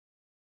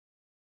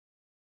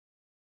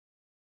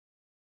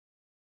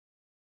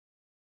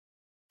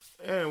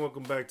And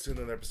welcome back to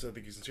another episode of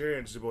the Geek,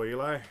 Centurions. It's your boy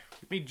Eli.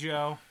 Me,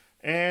 Joe.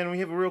 And we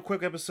have a real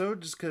quick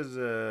episode just because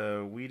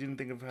we didn't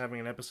think of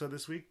having an episode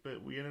this week,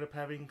 but we ended up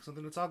having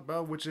something to talk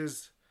about, which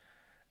is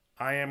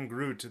I Am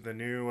Groot, the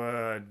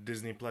new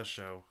Disney Plus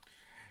show.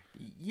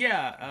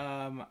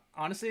 Yeah,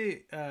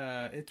 honestly,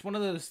 it's one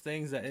of those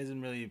things that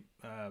isn't really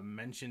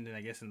mentioned, I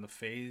guess, in the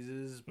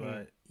phases,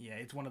 but yeah,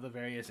 it's one of the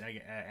various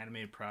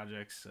animated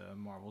projects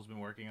Marvel's been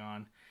working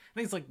on. I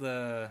think it's like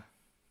the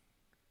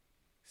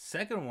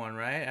second one,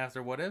 right?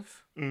 After What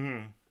If?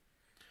 Mm-hmm.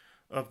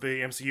 Of the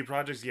MCU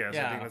projects, yes, I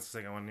Yeah. think that's the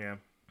second one, yeah.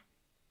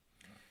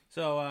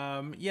 So,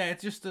 yeah,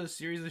 it's just a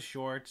series of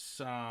shorts.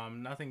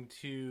 Nothing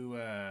too,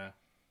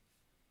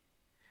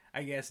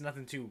 I guess,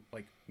 nothing too,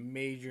 like,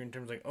 major in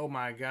terms of, like, oh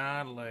my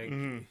god, like...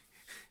 I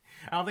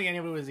don't think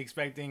anybody was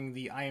expecting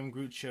the I Am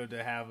Groot show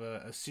to have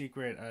a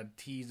secret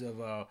tease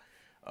of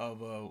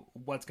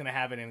what's gonna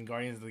happen in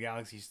Guardians of the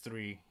Galaxy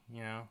 3,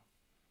 you know.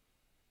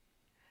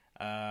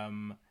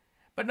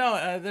 But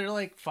no, they're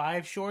like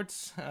 5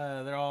 shorts.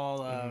 They're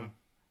all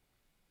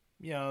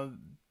you know,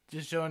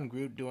 just showing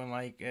Groot doing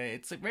like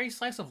it's like very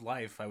slice of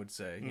life, I would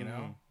say. You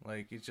know,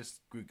 like it's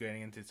just Groot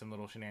getting into some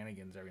little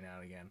shenanigans every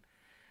now and again.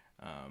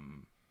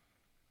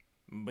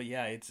 But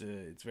yeah, it's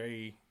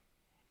very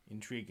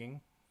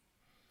intriguing.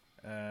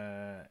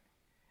 It's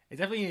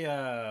definitely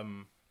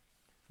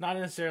not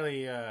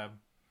necessarily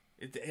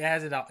it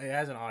has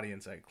an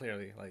audience, like,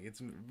 clearly, like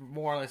it's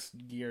more or less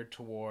geared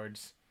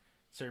towards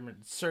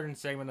certain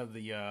segment of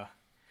the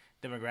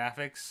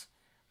demographics,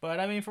 but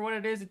I mean, for what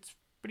it is, it's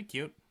pretty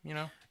cute, you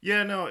know.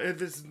 Yeah, no,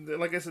 this,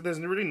 like I said,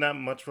 there's really not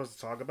much for us to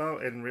talk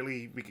about, and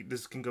really,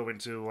 this can go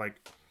into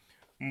like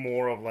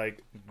more of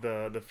like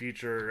the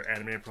future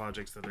animated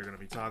projects that they're going to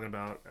be talking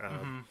about.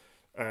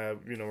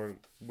 You know,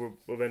 we're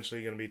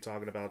eventually going to be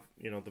talking about,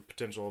 you know, the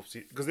potential of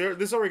because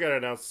this already got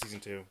announced season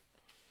 2.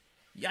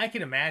 Yeah, I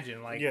can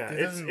imagine. Like, Yeah,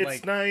 it's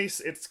like,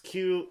 nice, it's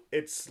cute,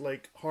 it's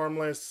like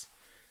harmless,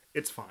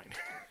 it's fine.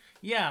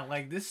 Yeah,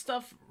 like this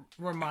stuff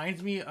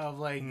reminds me of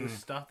like the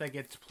stuff that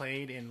gets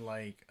played in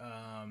like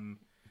Pixar.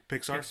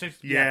 Pixar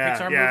Yeah, movies, I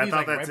thought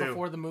like that right too.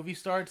 before the movie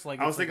starts. Like,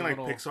 I was it's thinking like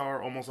little...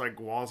 Pixar, almost like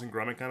Wallace and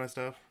Gromit kind of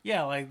stuff.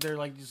 Yeah, like they're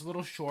like just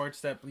little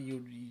shorts that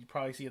you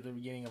probably see at the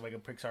beginning of like a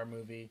Pixar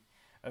movie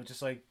of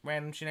just like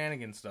random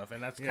shenanigans stuff,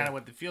 and that's kind of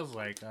what it feels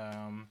like.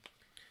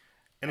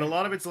 And a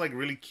lot of it's like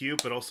really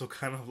cute, but also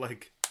kind of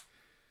like,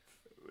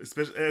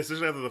 especially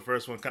after the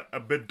first one, kind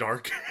of a bit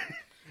dark.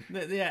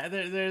 Yeah,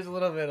 there's a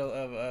little bit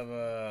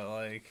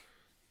of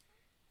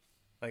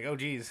like oh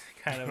geez,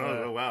 kind of.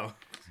 Oh wow.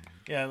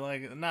 Yeah,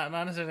 like not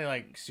necessarily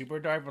like super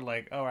dark, but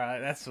like, oh right,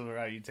 that's the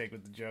route you take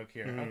with the joke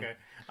here. Okay.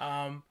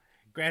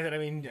 Granted, I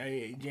mean,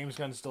 James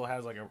Gunn still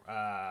has like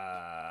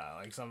a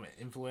like some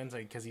influence,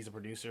 like, because he's a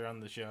producer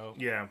on the show.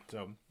 Yeah.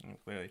 So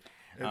clearly,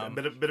 A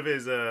bit of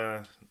his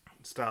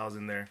styles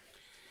in there.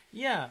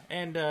 Yeah,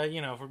 and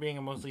you know, for being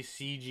a mostly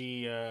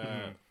CG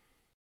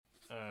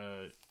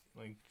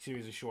like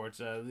series of shorts,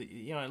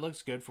 you know, it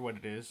looks good for what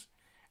it is.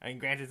 I mean,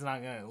 granted, it's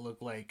not gonna look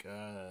like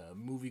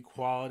movie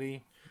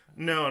quality.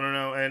 No,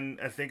 and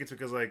I think it's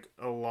because like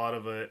a lot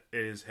of it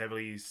is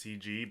heavily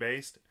CG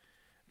based.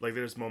 Like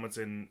there's moments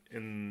in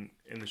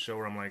the show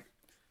where I'm like,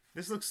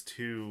 this looks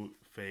too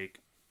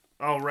fake.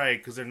 Oh right,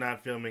 because they're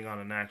not filming on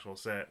an actual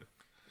set.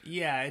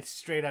 Yeah, it's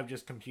straight up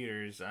just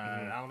computers.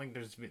 I don't think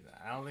there's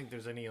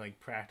any like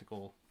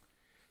practical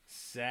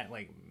set,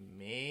 like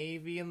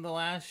maybe in the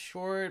last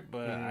short,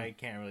 but I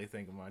can't really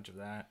think of much of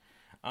that.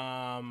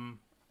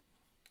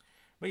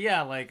 But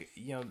yeah, like,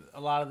 you know,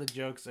 a lot of the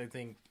jokes, I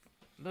think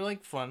they're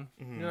like fun.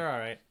 They're all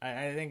right.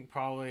 I think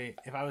probably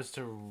if I was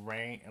to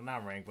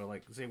not rank, but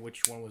like say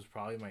which one was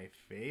probably my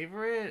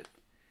favorite,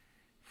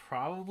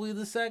 probably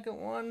the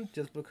second one,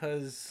 just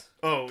because.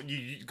 Oh,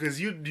 because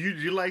you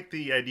like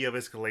the idea of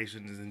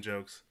escalations in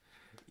jokes.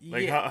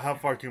 Like, yeah, how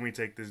far can we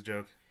take this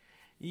joke?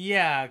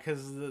 yeah,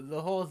 because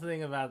the whole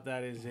thing about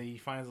that is that he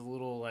finds a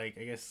little, like,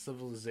 I guess,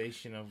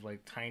 civilization of like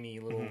tiny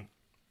little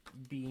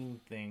bean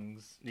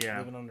things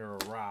living under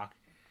a rock.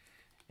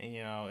 And,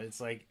 you know,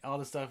 it's like all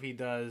the stuff he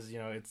does, you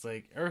know, it's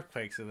like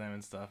earthquakes to them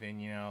and stuff.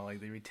 And, you know,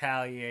 like they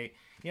retaliate,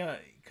 you know,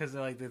 because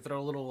like they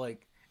throw little,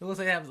 like, it looks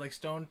like they have like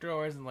stone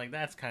throwers, and like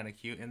that's kind of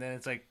cute. And then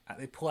it's like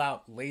they pull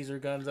out laser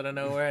guns out of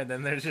nowhere, and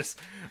then there's just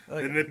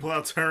like, and they pull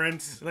out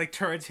turrets, like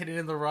turrets hidden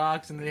in the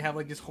rocks, and they have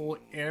like this whole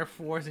air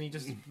force, and you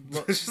just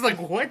it's just like,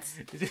 what?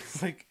 It's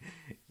just like,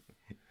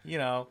 you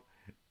know,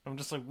 I'm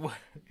just like, what?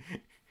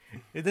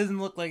 It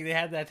doesn't look like they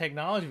had that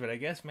technology, but I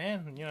guess,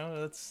 man, you know,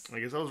 that's... I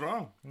guess I was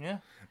wrong. Yeah.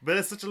 But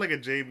it's such like a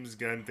James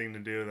Gunn thing to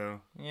do,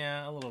 though.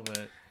 Yeah, a little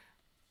bit.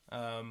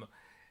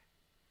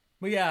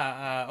 But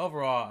yeah,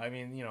 overall, I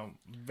mean, you know,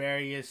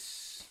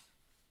 various...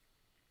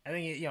 I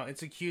think, you know,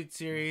 it's a cute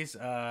series.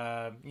 You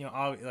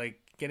know, like,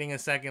 getting a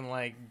second,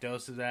 like,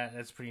 dose of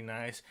that's pretty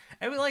nice.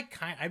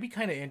 I'd be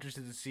kind of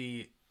interested to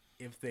see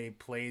if they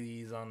play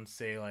these on,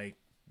 say, like,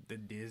 the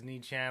Disney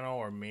Channel,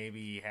 or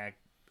maybe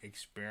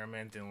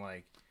experiment in,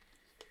 like,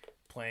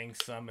 playing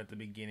some at the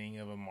beginning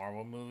of a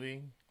Marvel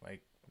movie, like,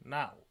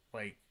 not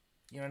like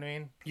You know what I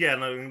mean? Yeah,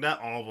 no,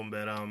 not all of them,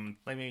 but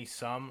like maybe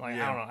some. Like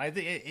I don't know. I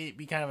think it'd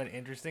be kind of an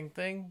interesting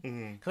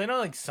thing because I know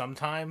like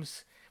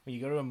sometimes when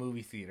you go to a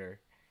movie theater,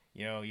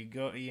 you know,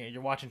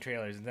 you're watching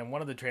trailers, and then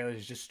one of the trailers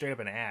is just straight up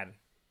an ad.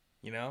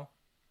 You know?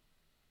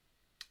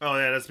 Oh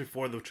yeah, that's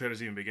before the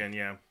trailers even begin.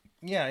 Yeah.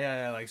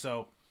 Yeah. Like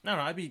so. I don't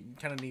know. I'd be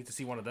kind of neat to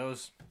see one of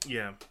those.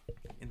 Yeah.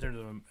 In terms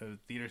of a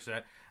theater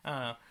set,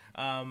 I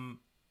don't know.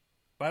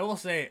 But I will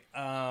say,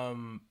 I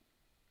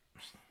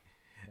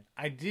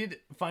did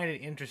find it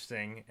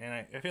interesting,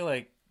 and I feel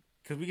like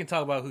because we can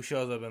talk about who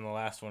shows up in the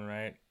last one,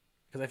 right?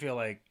 Because I feel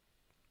like,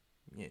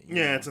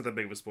 yeah, it's not that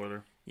big of a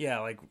spoiler.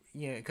 Yeah, like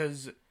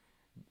because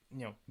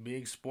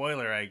big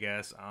spoiler, I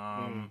guess.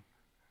 You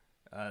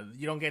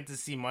don't get to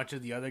see much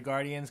of the other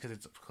Guardians because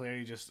it's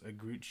clearly just a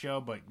Groot show,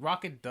 but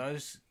Rocket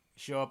does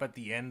show up at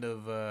the end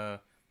of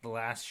the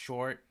last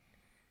short,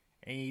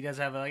 and he does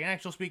have like an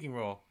actual speaking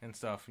role and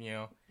stuff, which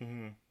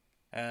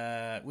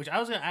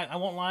I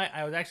won't lie,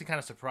 I was actually kind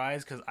of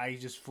surprised because I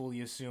just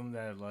fully assumed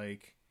that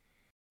like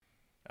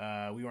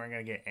we weren't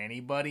gonna get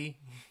anybody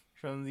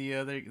from the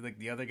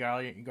other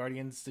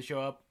Guardians to show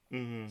up,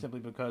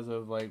 simply because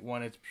of like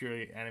one, it's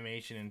purely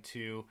animation, and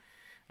two,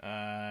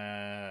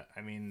 I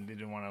mean they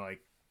didn't want to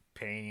like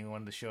pay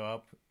anyone to show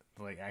up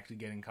to like actually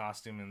get in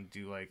costume and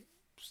do like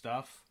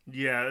stuff.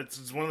 Yeah,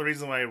 it's one of the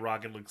reasons why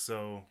Rocket looks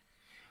so.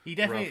 He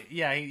definitely rough.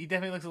 Yeah, he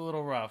definitely looks a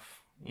little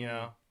rough,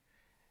 know.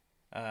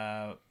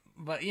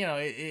 But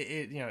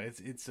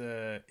it's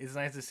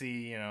nice to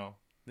see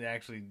they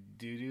actually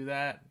do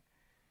that,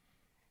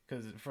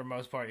 because for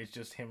most part it's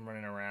just him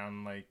running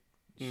around like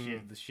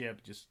the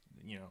ship, just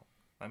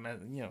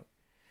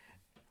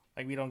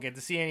like we don't get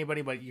to see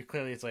anybody, but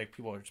clearly it's like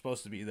people are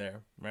supposed to be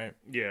there, right?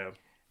 Yeah.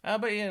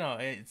 But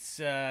it's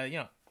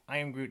I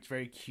Am Groot's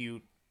very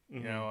cute.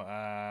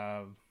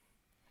 I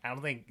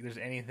don't think there's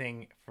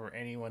anything for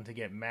anyone to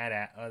get mad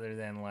at other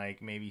than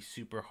like maybe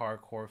super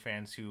hardcore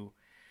fans who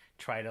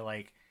try to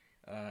like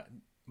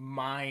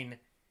mine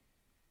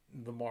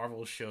the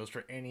Marvel shows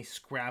for any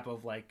scrap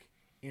of like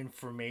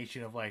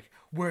information of like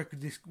where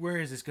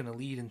is this gonna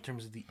lead in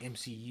terms of the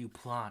MCU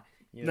plot.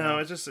 No,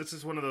 it's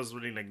just one of those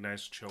really like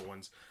nice chill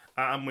ones.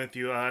 I'm with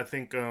you. I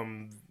think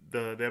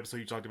the episode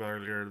you talked about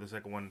earlier, the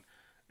second one,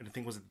 and I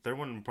think was the third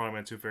one, probably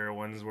my two favorite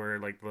ones, were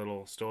like the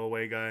little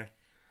stowaway guy.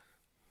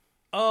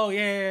 Oh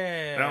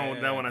yeah.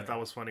 That one I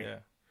thought was funny. Yeah.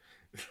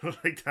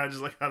 Like I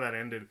just like how that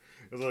ended.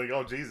 It was like,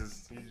 oh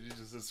Jesus, you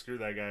just screw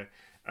that guy.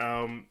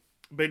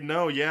 But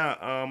no, yeah,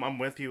 I'm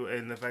with you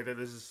in the fact that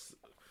this is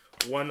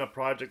a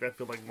project I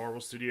feel like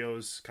Marvel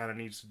Studios kind of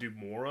needs to do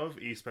more of,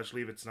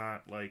 especially if it's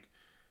not like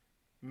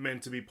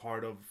meant to be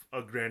part of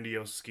a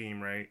grandiose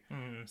scheme, right?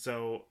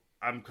 So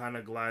I'm kind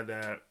of glad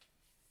that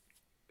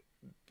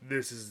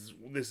this is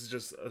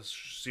just a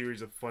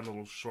series of fun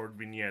little short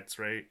vignettes,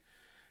 right?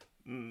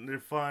 They're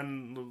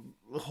fun,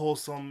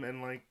 wholesome,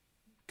 and like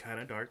kind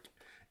of dark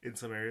in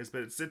some areas,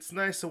 but it's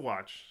nice to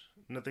watch.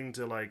 Nothing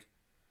to like,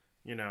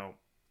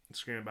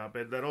 scream about.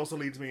 But that also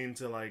leads me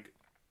into like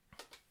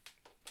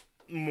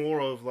more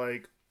of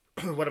like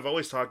what I've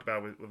always talked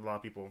about with a lot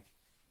of people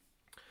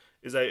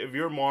is that if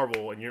you're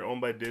Marvel and you're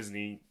owned by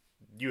Disney,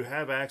 you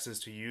have access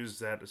to use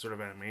that sort of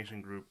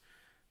animation group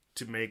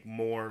to make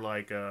more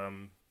like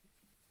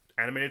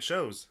animated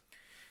shows.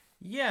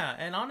 Yeah,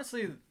 and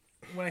honestly,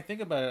 when I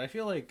think about it, I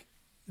feel like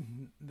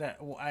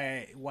that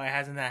why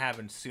hasn't that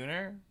happened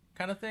sooner,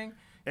 kind of thing.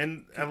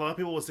 And a lot of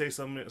people will say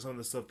some of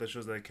the stuff that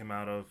shows that came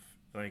out of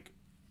like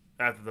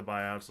after the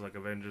buyouts, like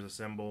Avengers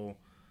Assemble,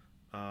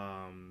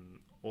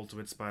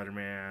 Ultimate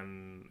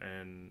Spider-Man,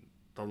 and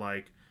the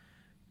like,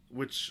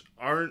 which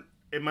aren't,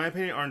 in my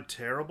opinion, aren't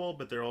terrible,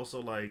 but they're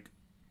also like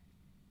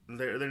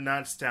they're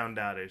not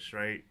standoutish,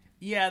 right?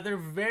 Yeah, they're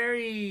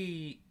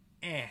very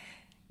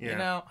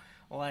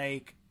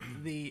like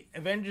the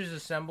Avengers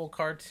Assemble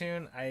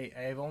cartoon.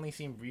 I've only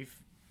seen brief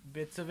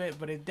bits of it,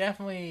 but it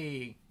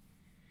definitely,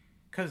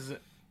 because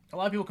a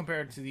lot of people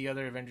compare it to the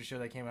other Avengers show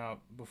that came out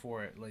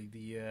before it, like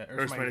the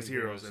Earth's Mightiest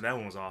Heroes, and that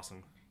one was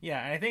awesome.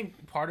 Yeah, and I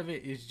think part of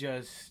it is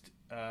just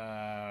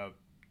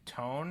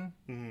tone.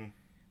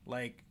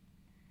 Like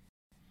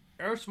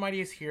Earth's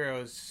Mightiest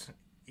Heroes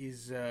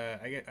is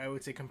I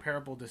would say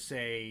comparable to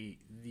say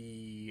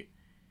the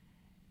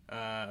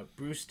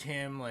Bruce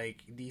Timm like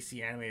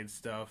DC animated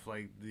stuff,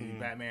 like the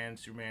Batman,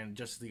 Superman,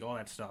 Justice League, all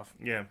that stuff.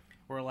 Yeah,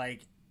 where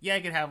like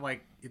it could have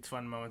like its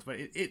fun moments, but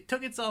it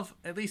took itself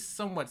at least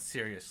somewhat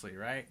seriously,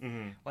 right?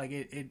 Like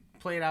it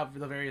played out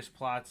the various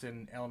plots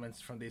and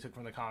elements they took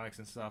from the comics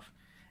and stuff.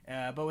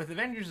 But with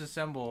Avengers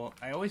Assemble,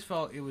 I always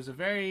felt it was a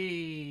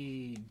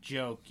very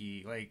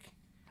jokey, like,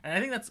 and I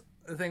think that's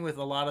the thing with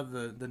a lot of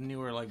the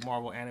newer like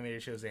Marvel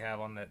animated shows they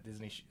have on that the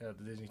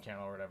Disney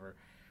Channel or whatever,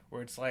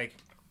 where it's like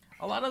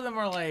a lot of them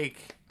are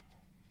like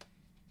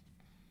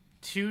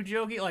too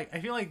jokey. Like I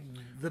feel like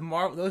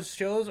those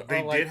shows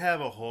they did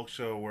have a Hulk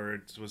show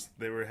where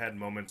had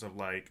moments of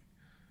like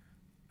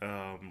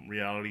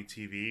reality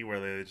TV where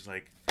they just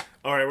like,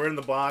 all right, we're in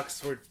the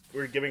box,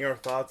 we're giving our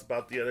thoughts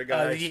about the other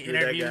guy, the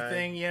interview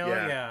thing,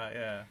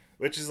 yeah.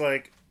 Which is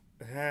like,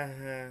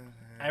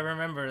 I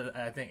remember.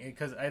 I think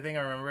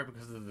I remember it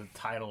because of the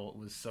title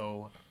was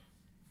so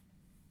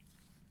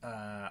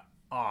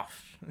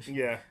off.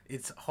 Yeah.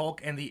 It's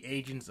Hulk and the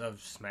Agents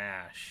of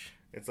Smash.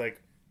 It's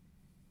like,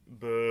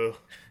 boo.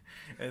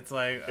 It's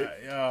like,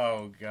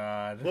 oh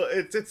god. Well,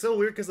 it's so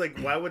weird because like,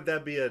 why would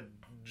that be a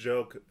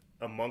joke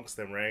amongst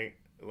them, right?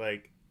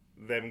 Like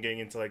them getting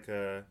into like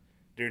their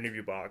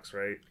interview box,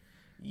 right?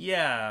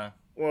 Yeah.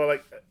 Well,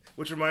 like,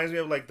 which reminds me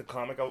of like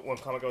one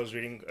comic I was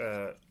reading,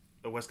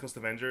 the West Coast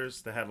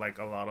Avengers, that had like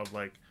a lot of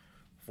like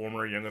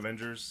former Young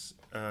Avengers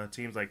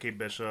teams, like Kate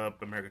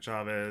Bishop, America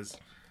Chavez,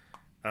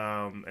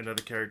 and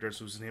other characters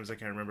whose names I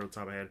can't remember off the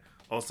top of my head.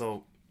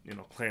 Also,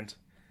 Clint.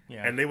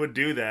 Yeah. And they would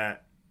do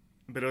that,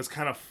 but it was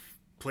kind of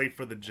played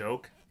for the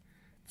joke.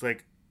 It's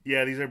like,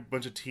 yeah, these are a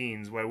bunch of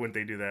teens. Why wouldn't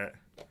they do that?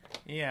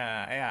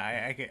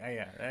 Yeah,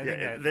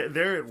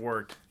 there it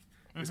worked,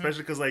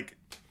 especially because like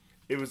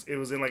it was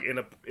in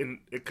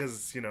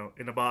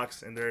a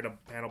box, and they're in a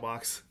panel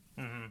box,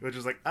 which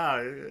is like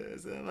I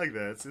like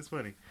that. It's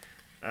funny.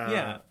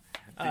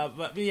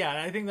 But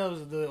yeah, I think that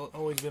was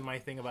always been my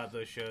thing about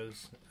those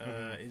shows,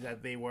 is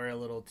that they were a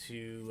little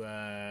too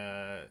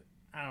I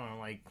don't know,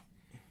 like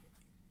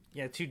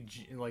too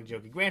like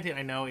jokey. Granted,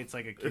 I know it's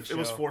like a kid show. It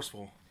was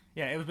forceful.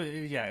 Yeah,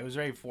 it was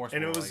very forceful.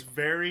 And it was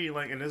very,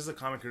 like, and this is a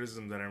common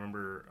criticism that I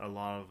remember a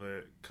lot of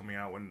it coming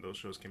out when those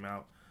shows came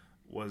out,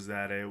 was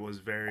that it was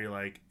very,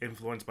 like,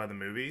 influenced by the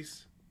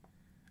movies.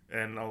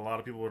 And a lot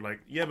of people were like,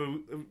 yeah, but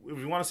if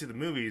we want to see the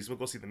movies, we'll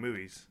go see the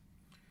movies.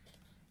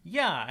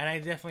 Yeah, and I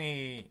think that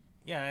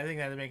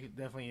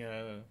definitely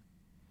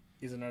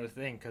is another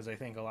thing, because I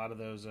think a lot of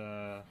those,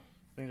 I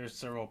think there's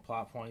several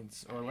plot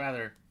points, or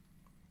rather,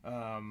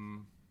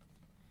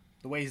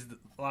 the ways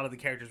a lot of the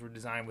characters were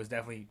designed was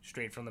definitely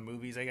straight from the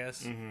movies, I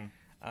guess.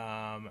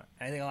 I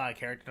think a lot of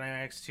character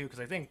dynamics too, because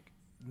I think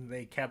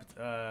they kept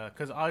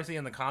because obviously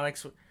in the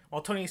comics,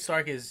 while Tony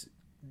Stark is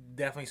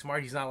definitely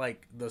smart, he's not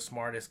like the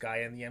smartest guy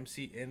in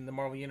the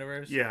Marvel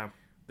universe. Yeah,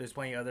 there's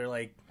plenty of other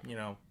like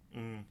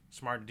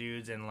smart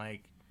dudes, and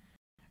like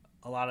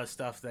a lot of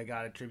stuff that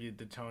got attributed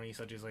to Tony,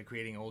 such as like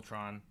creating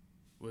Ultron,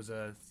 was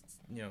that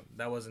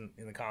wasn't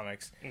in the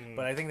comics.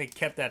 But I think they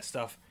kept that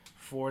stuff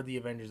for the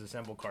Avengers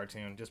Assemble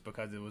cartoon, just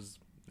because that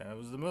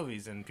was the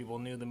movies and people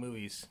knew the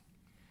movies.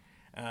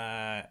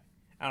 I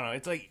don't know.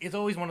 It's like, it's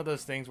always one of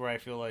those things where I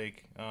feel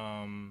like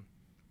the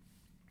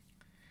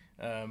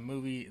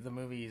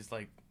movies,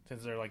 like,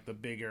 since they're like the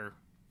bigger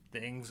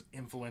things,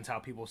 influence how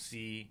people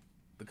see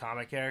the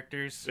comic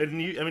characters.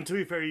 And to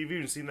be fair, you've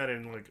even seen that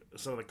in like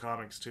some of the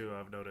comics too,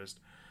 I've noticed.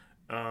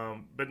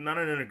 But not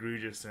in an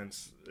egregious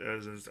sense,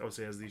 as I would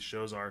say, as these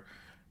shows are.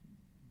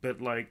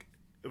 But like,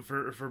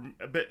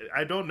 but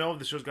I don't know if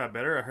the shows got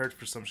better. I heard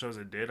for some shows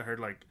it did. I heard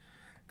like,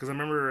 because I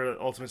remember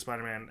Ultimate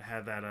Spider-Man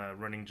had that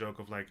running joke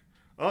of like,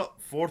 oh,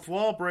 fourth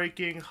wall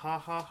breaking, ha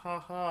ha ha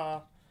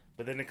ha.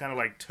 But then it kind of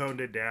like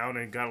toned it down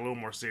and got a little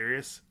more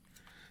serious.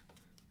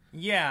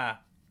 Yeah.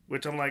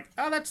 Which I'm like,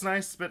 oh, that's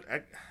nice, but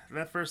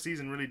that first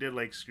season really did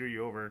like screw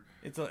you over.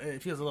 It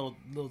feels a little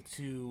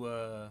too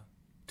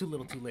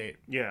little too late.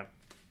 Yeah.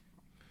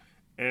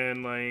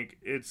 And like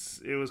it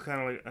was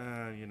kind of like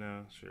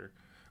sure.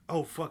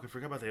 Oh fuck! I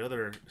forgot about the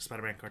other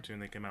Spider-Man cartoon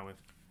they came out with.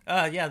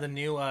 Yeah, the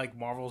new like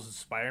Marvel's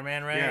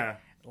Spider-Man, right? Yeah.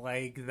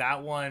 Like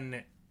that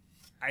one,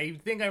 I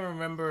think I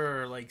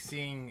remember like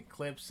seeing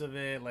clips of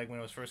it, like when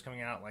it was first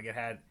coming out. Like it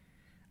had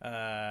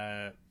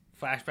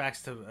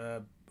flashbacks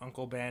to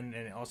Uncle Ben,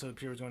 and also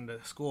Peter was going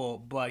to school,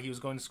 but he was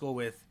going to school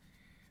with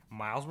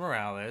Miles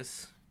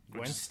Morales,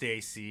 Gwen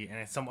Stacy,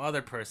 and some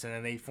other person,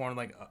 and they formed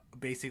like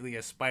basically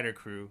a spider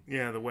crew.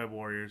 Yeah, the Web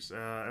Warriors.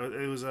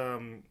 It was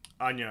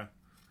Anya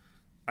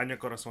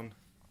Corazon.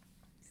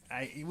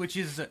 Which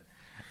is,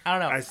 I don't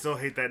know. I still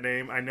hate that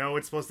name. I know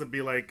it's supposed to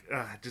be like,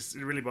 it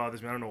really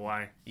bothers me. I don't know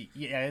why.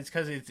 Yeah, it's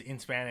because it's in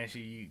Spanish.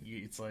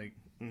 It's like,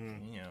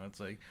 it's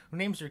like, who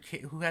names your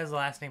kid? Who has the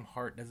last name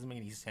Hart? Doesn't make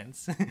any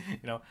sense,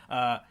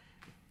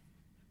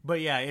 But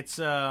yeah, it's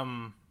I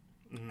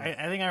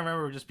think I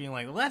remember just being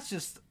like, well, that's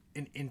just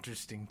an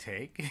interesting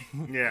take.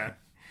 Yeah.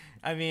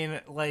 I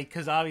mean, like,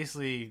 because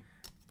obviously,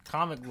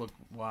 comic book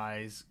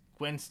wise,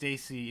 Gwen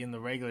Stacy in the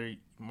regular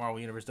Marvel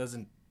universe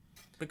doesn't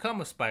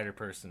become a spider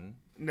person.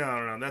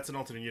 No, that's an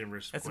alternate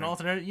universe. That's Gwen. An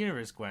alternate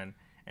universe Gwen.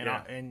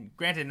 And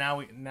granted, now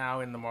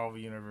in the Marvel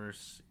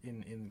universe,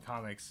 in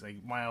comics,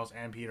 like Miles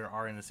and Peter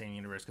are in the same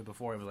universe, because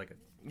before it was like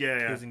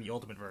it was in the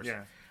Ultimate Verse.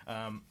 Yeah.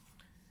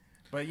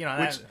 But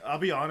which I'll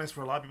be honest,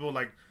 for a lot of people,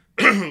 like,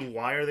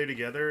 why are they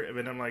together? And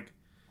then I'm like,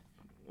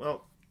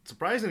 well,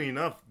 surprisingly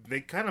enough, they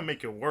kind of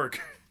make it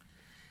work.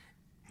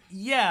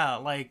 Yeah,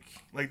 like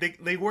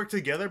they work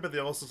together, but they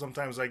also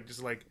sometimes like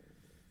just like,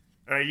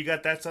 all right, you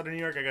got that side of New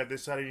York, I got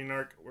this side of New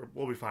York.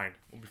 We'll be fine.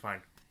 We'll be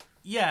fine.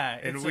 Yeah,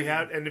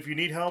 and if you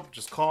need help,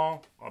 just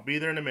call. I'll be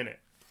there in a minute.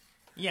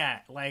 Yeah,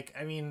 like,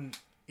 I mean,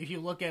 if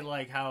you look at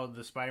like how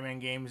the Spider-Man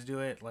games do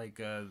it, like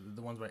the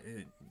ones by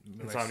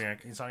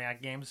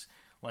Insomniac games,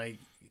 like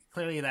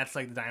clearly that's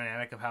like the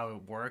dynamic of how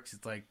it works.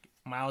 It's like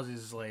Miles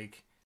is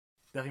like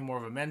definitely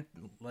more of a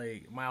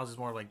like Miles is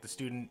more like the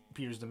student,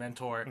 Peter's the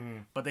mentor,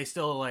 but they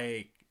still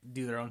like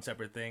do their own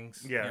separate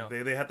things. Yeah,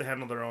 they have to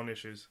handle their own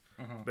issues,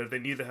 but if they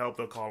need the help,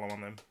 they'll call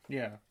on them.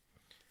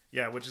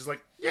 Yeah, which is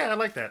like, yeah, I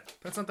like that.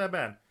 That's not that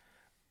bad.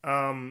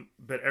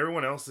 But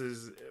everyone else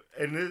is,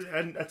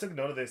 and I took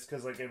note of this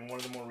because like in one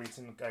of the more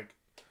recent like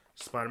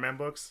Spider-Man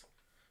books,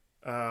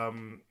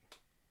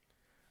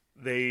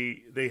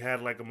 they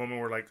had like a moment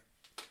where like,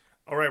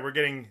 all right, we're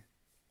getting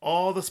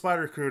all the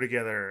Spider Crew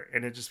together,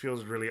 and it just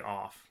feels really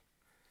off.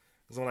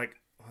 So I'm like,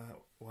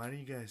 why do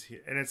you guys here?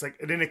 And it's like,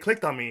 and then it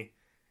clicked on me.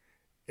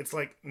 It's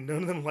like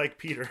none of them like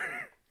Peter.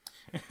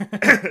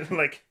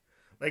 like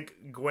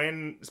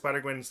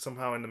Spider-Gwen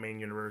somehow in the main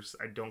universe.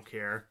 I don't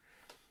care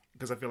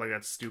because I feel like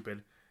that's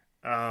stupid.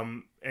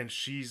 And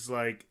she's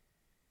like,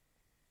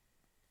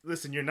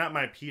 listen, you're not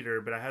my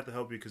Peter, but I have to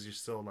help you because you're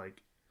still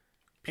like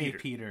Peter. A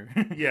Peter.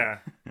 Yeah,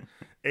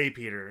 a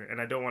Peter,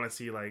 and I don't want to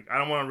see like, I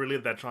don't want to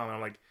relive that trauma.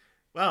 I'm like,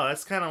 wow,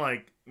 that's kind of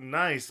like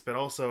nice, but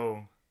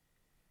also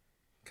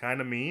kind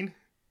of mean.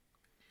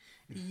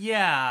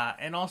 Yeah,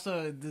 and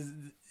also,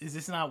 is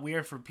this not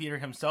weird for Peter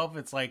himself?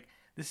 It's like,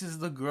 this is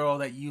the girl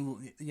that you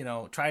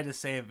know, tried to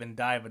save and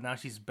died, but now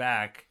she's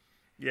back.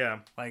 Yeah.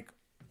 Like,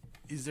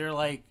 is there,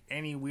 like,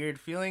 any weird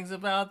feelings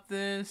about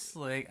this?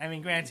 Like, I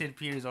mean, granted,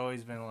 Peter's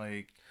always been,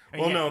 like...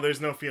 Well, no,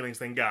 there's no feelings,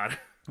 thank God.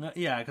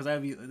 Yeah, because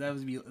that'd be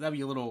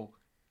a little...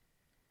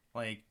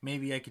 Like,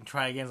 maybe I can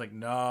try again. It's like,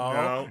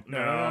 no.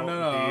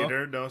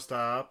 Peter, don't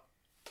stop.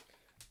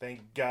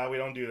 Thank God we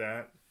don't do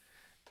that.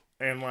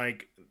 And,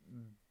 like,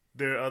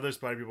 there are other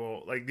Spider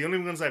people. Like, the only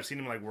ones I've seen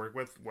him, like, work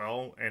with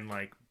well and,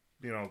 like,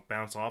 you know,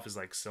 bounce off is,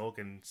 like, Silk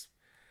and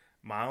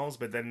Miles.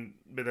 But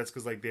that's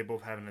because, like, they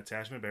both have an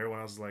attachment. But everyone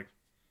else is like,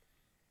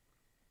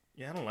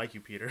 yeah, I don't like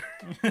you, Peter.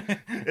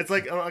 It's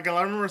like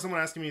I remember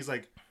someone asking me, he's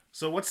like,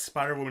 so what's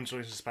Spider-Woman's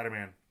relationship to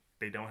Spider-Man?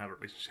 They don't have a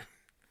relationship.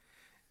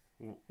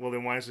 Well,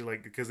 then why is it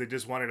like, because they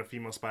just wanted a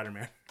female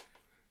Spider-Man?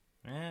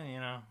 Yeah, you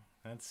know,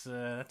 that's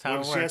how it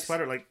works. She has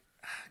Spider, like,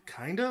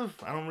 kind of?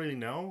 I don't really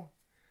know.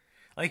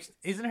 Like,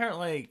 isn't her,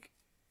 like,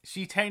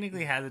 she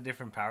technically has a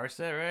different power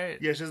set, right?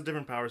 Yeah, she has a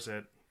different power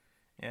set.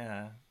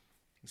 Yeah.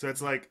 So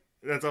it's like,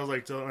 that's what I was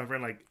like telling my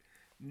friend, like,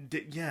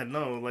 yeah,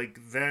 no, like,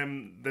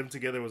 them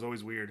together was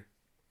always weird.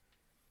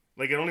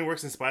 Like, it only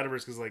works in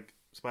Spider-Verse because, like,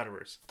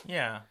 Spider-Verse.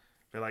 Yeah.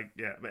 But, like,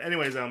 yeah. But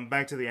anyways,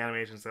 back to the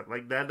animation stuff.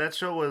 Like, that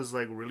show was,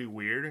 like, really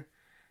weird.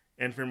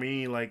 And for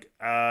me, like,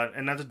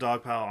 and not to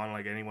dogpile on,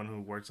 like, anyone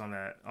who works on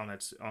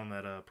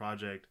that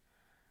project,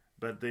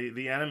 but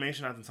the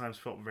animation oftentimes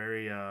felt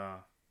very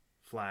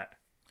flat.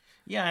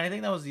 Yeah, and I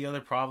think that was the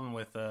other problem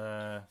with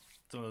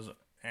some of those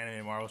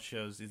anime Marvel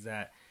shows is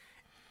that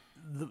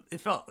it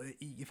felt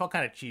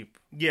kind of cheap.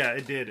 Yeah,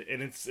 it did,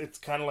 and it's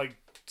kind of like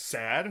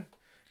sad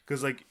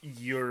because like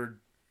you're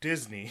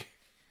Disney.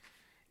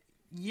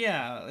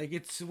 Yeah, like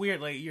it's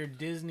weird. Like you're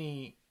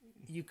Disney,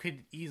 you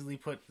could easily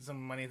put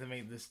some money to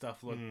make this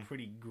stuff look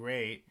pretty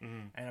great,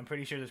 and I'm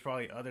pretty sure there's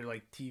probably other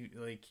like TV,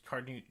 like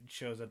cartoon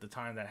shows at the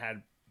time that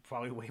had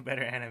probably way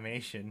better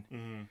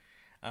animation.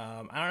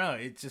 I don't know.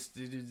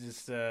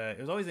 It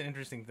was always an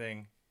interesting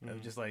thing. It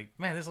was just like,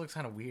 man, this looks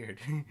kind of weird.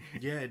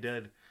 Yeah, it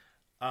did.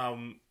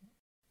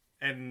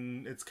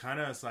 And it's kind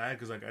of sad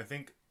because like I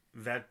think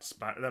that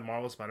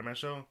Marvel Spider-Man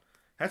show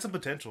had some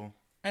potential.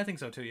 I think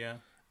so too. Yeah.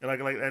 Like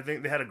I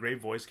think they had a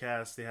great voice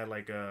cast. They had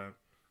like an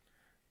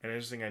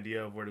interesting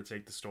idea of where to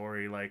take the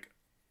story. Like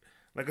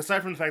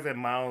aside from the fact that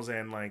Miles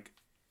and like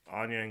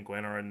Anya and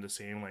Gwen are in the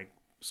same like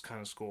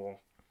kind of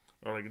school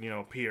or like, you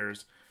know,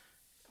 peers.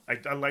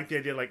 I like the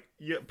idea, like,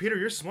 yeah, Peter,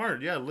 you're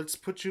smart. Yeah, let's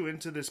put you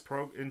into this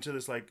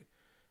like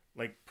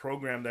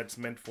program that's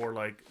meant for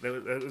like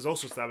that is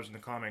also established in the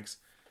comics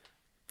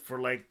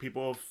for like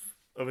people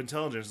of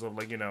intelligence, of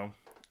like, you know,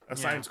 a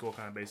science school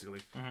kind of basically.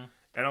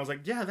 And I was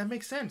like, yeah, that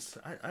makes sense.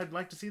 I'd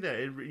like to see that.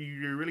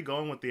 You're really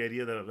going with the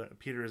idea that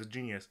Peter is a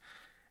genius,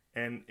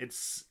 and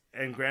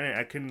granted,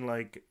 I couldn't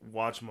like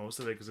watch most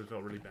of it because it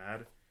felt really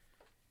bad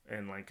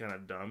and like kind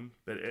of dumb,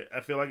 but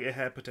I feel like it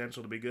had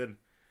potential to be good.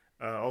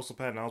 Also,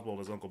 Patton Oswalt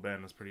as Uncle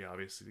Ben is pretty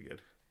obviously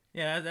good.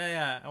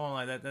 Yeah, I won't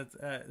lie. That's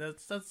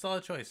a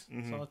solid choice.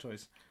 Solid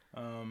choice.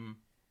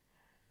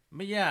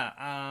 But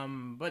yeah,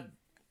 but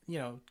you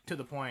know, to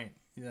the point,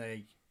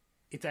 like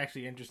it's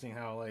actually interesting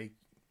how like,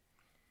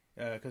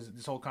 because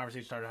this whole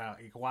conversation started how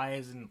like, why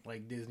isn't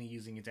like Disney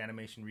using its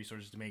animation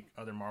resources to make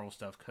other Marvel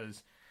stuff?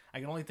 Because I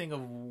can only think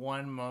of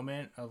one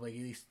moment of like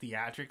at least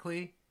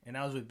theatrically, and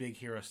that was with Big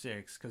Hero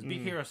 6. Because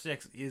Big Hero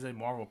 6 is a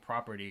Marvel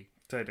property.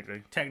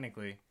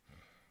 Technically.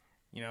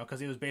 You know,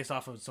 because it was based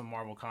off of some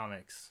Marvel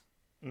comics.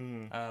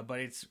 But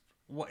it's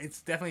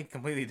definitely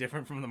completely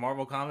different from the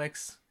Marvel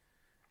comics.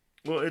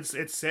 Well, it's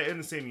set in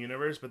the same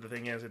universe, but the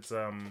thing is, it's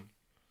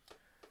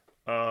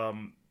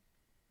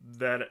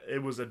that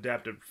it was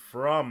adapted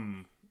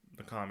from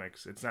the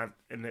comics. It's not,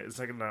 and it's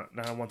like not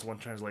a one-to-one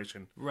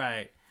translation.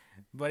 Right,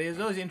 but it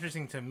was always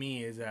interesting to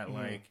me is that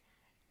like,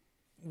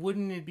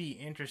 wouldn't it be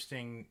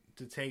interesting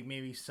to take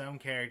maybe some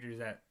characters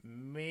that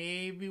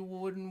maybe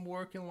wouldn't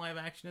work in live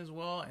action as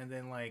well, and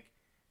then like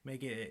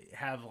make it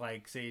have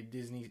like say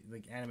Disney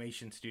like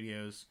animation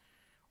studios,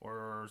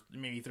 or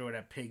maybe throw it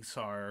at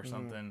Pixar or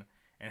something,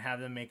 and have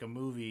them make a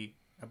movie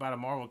about a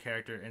Marvel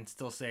character and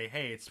still say,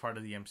 hey, it's part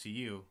of the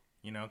MCU.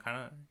 You know, kind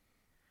of.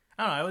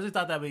 I don't know. I always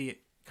thought that'd be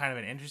kind of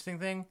an interesting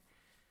thing.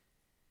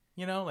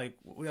 You know, like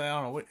I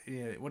don't know.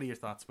 What are your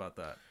thoughts about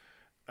that?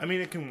 I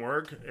mean, it can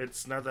work.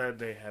 It's not that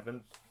they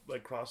haven't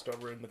like crossed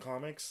over in the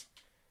comics,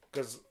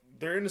 because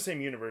they're in the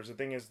same universe. The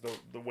thing is,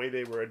 the way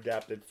they were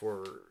adapted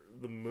for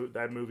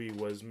that movie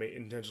was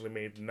intentionally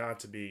made not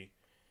to be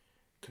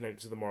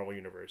connected to the Marvel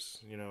universe.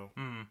 You know,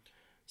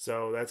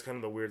 so that's kind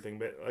of the weird thing.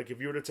 But like,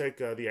 if you were to take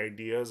the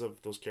ideas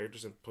of those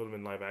characters and put them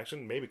in live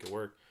action, maybe it could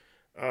work.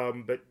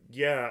 But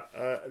yeah,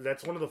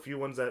 that's one of the few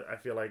ones that I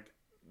feel like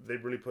they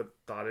really put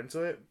thought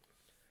into it,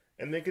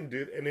 and they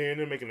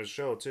ended up making a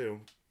show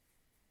too,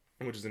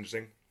 which is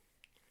interesting.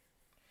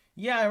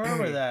 Yeah, I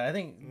remember that. I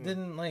think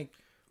didn't like.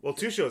 Well,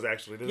 2 shows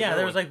actually.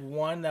 There was like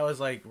one that was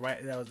like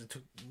that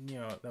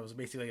was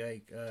basically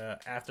like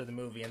after the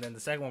movie, and then the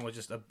second one was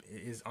just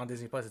is on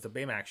Disney Plus. It's a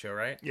Baymax show,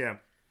 right? Yeah,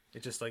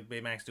 it's just like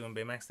Baymax doing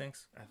Baymax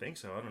things. I think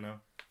so. I don't know.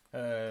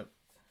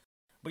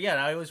 But yeah,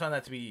 I always found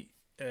that to be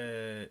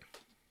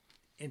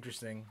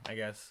interesting, I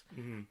guess.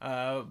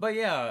 But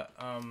yeah,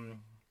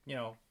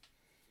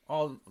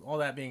 all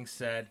that being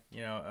said,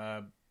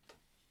 the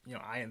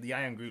I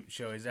Am Groot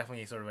show is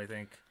definitely sort of I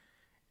think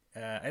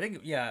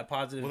a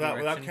positive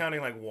without counting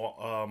like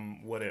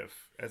What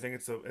If. I think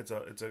it's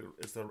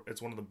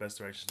one of the best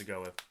directions to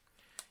go with.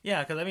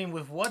 Yeah, because I mean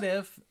with What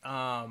If,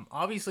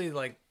 obviously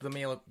like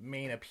the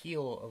main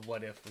appeal of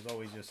What If was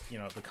always just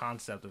the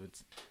concept of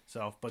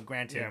itself. But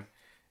granted,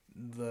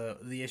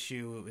 the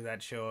issue with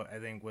that show I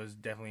think was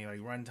definitely like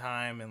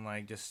runtime, and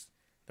like just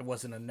there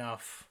wasn't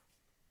enough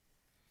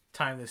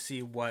time to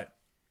see what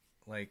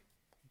like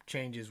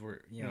changes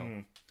were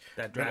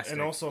that drastic.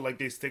 And also like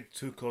they stick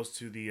too close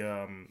to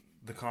the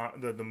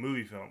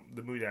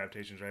movie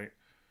adaptations, right?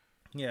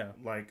 Yeah,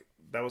 like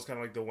that was kind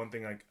of like the one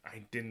thing like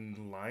I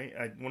didn't like.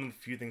 One of the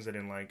few things I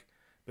didn't like,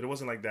 but it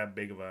wasn't like that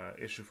big of a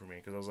issue for me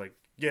because I was like,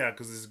 yeah,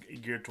 because it's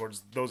geared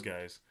towards those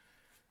guys.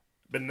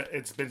 But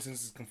it's been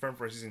since it's confirmed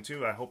for season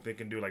 2. I hope they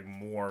can do like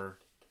more,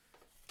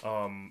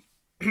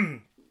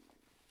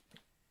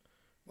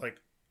 like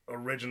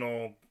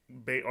original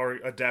or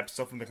adapt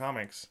stuff from the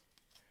comics.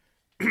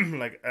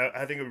 Like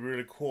I think it would be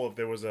really cool if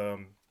there was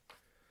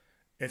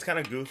it's kind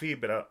of goofy,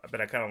 but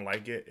I kind of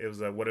like it. It was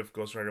What If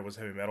Ghost Rider was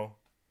heavy metal,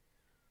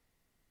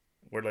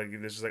 where like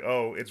this is like,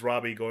 oh, it's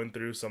Robbie going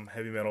through some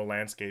heavy metal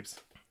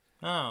landscapes.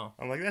 Oh,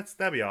 I'm like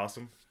that'd be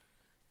awesome.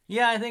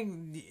 Yeah, I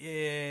think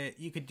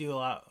you could do a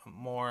lot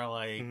more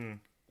like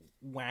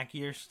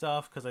wackier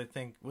stuff, because I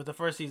think with the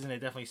first season it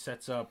definitely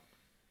sets up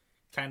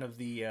kind of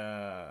the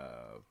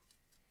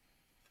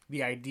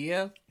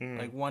idea,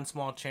 like one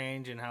small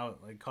change and how it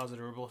like causes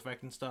a ripple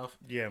effect and stuff.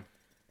 Yeah,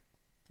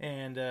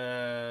 and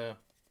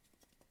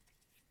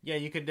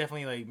you could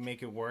definitely like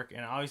make it work.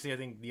 And obviously, I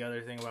think the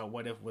other thing about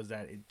What If was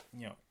that it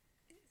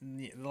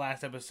the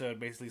last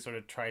episode basically sort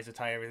of tries to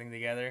tie everything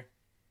together,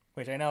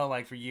 which I know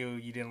like for you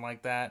didn't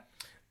like that.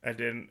 I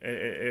didn't.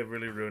 It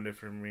really ruined it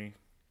for me.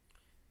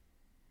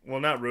 Well,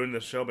 not ruined the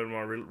show, but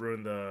more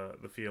ruined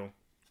the feel.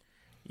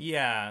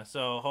 Yeah,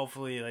 so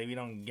hopefully, like we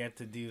don't get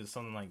to do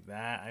something like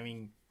that. I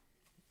mean,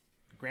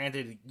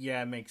 granted,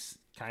 yeah, it makes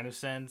kind of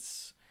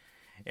sense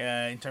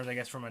in terms, I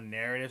guess, from a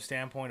narrative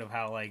standpoint of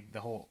how like the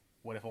whole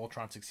 "What if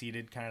Ultron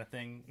succeeded" kind of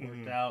thing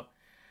worked out.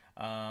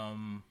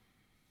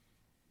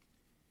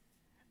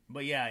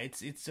 But yeah,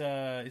 it's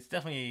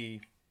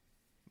definitely.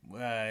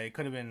 It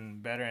could have been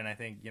better, and I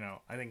think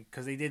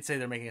because they did say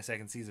they're making a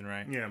second season,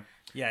 right?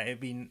 Yeah, it'd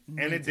be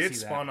and it did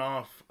spawn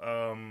off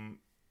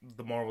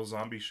the Marvel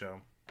Zombie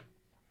show.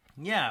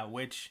 Yeah,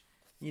 which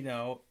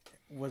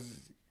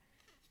was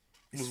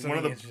one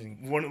of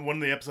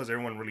the episodes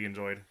everyone really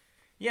enjoyed.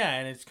 Yeah,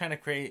 and it's kind of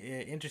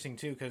interesting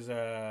too, because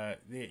that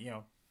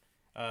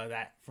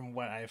from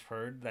what I've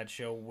heard, that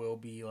show will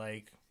be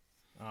like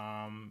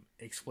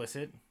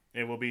explicit.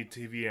 It will be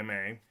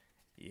TVMA.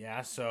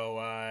 Yeah,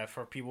 so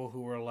for people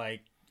who were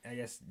like, I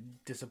guess,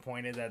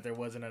 disappointed that there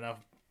wasn't enough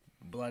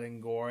blood and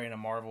gore in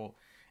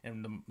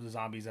the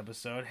zombies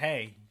episode,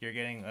 hey, you're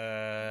getting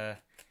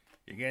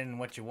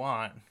what you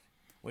want,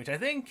 which I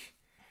think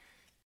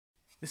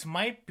this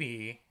might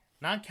be,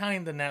 not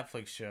counting the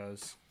Netflix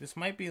shows, this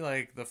might be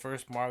like the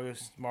first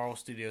Marvel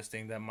Studios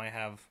thing that might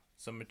have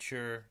some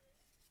mature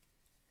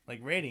like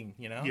rating,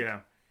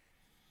 Yeah,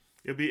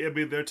 it'd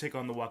be their take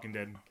on The Walking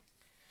Dead.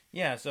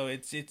 Yeah, so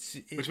it's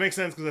which makes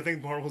sense because I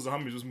think Marvel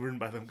Zombies was written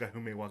by the guy who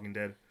made Walking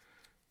Dead.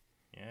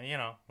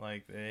 Yeah,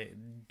 like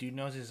dude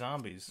knows his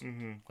zombies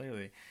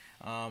clearly.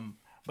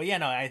 But yeah,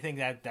 no, I think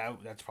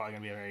that's probably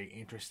gonna be a very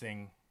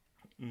interesting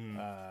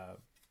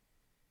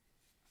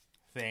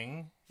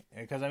thing,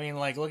 because I mean,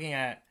 like looking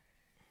at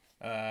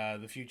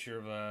the future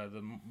of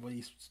the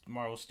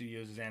Marvel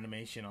Studios'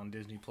 animation on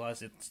Disney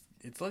Plus,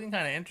 it's looking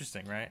kind of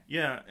interesting, right?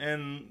 Yeah,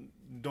 and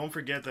don't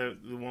forget that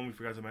the one we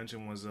forgot to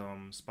mention was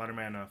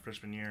Spider-Man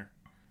Freshman Year.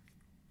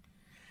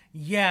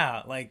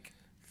 Yeah, like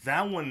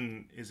that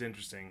one is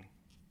interesting.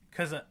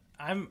 because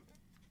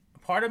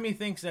part of me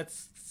thinks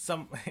that's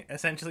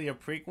essentially a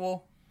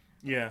prequel.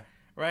 Yeah.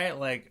 Right?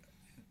 Like,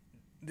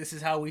 this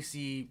is how we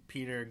see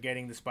Peter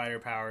getting the spider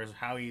powers,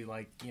 how he,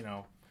 like,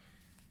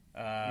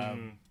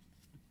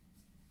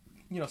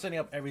 setting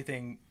up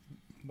everything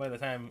by the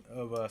time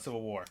of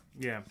Civil War.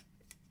 Yeah.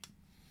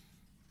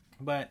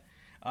 But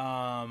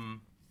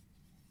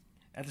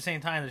at the same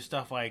time, there's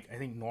stuff like, I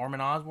think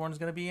Norman Osborn's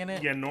going to be in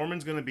it. Yeah,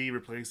 Norman's going to be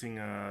replacing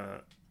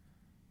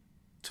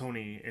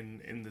Tony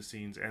in the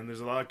scenes. And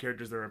there's a lot of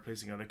characters that are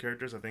replacing other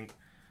characters, I think.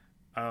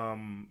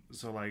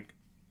 So, like,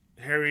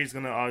 Harry's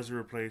going to obviously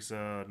replace...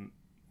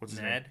 what's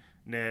his name?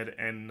 Ned,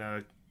 and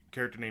a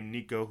character named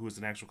Nico, who's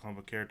an actual comic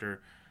book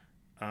character,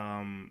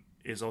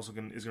 is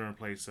going to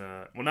replace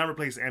not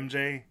replace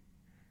MJ,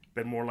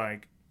 but more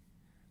like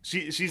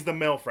she's the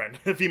male friend,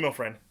 the female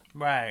friend.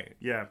 Right.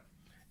 Yeah.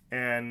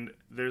 And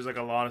there's like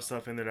a lot of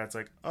stuff in there that's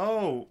like,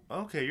 oh,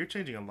 okay, you're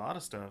changing a lot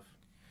of stuff.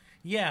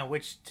 Yeah,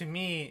 which to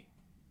me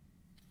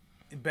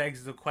it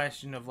begs the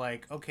question of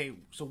like, okay,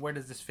 so where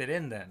does this fit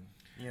in then?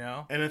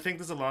 And I think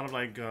there's a lot of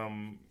like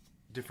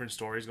different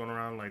stories going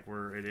around, like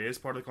where it is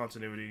part of the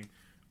continuity,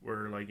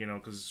 where like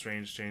because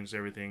Strange changed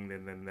everything,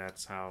 then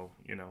that's how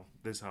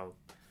this is how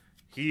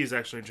he is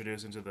actually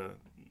introduced into the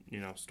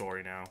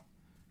story now,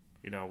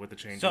 with the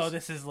changes. So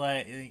this is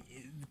like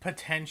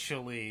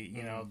potentially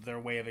their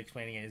way of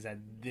explaining it is that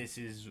this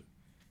is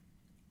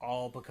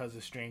all because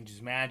of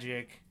Strange's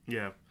magic.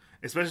 Yeah,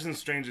 especially since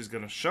Strange is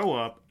gonna show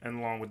up and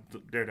along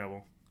with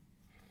Daredevil.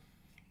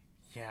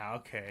 Yeah.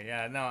 Okay.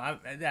 Yeah. No.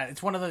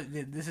 It's one of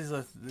the. This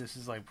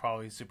is like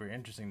probably super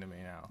interesting to me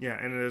now. Yeah,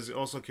 and there's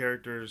also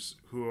characters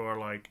who are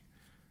like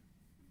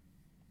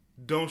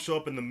don't show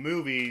up in the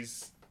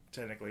movies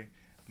technically,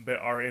 but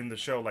are in the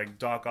show. Like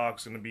Doc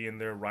Ock's gonna be in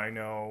there.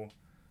 Rhino,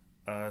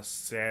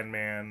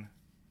 Sandman,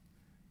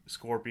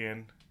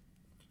 Scorpion.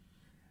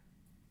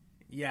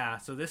 Yeah.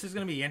 So this is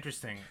gonna be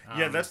interesting.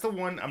 Yeah, that's the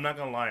one. I'm not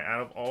gonna lie.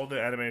 Out of all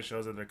the animated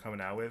shows that they're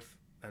coming out with,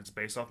 that's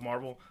based off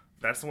Marvel.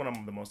 That's the one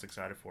I'm the most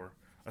excited for.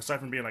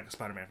 Aside from being like a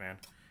Spider-Man fan.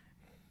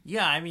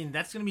 Yeah, I mean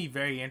that's going to be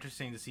very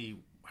interesting to see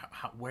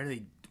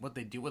what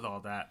they do with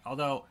all that.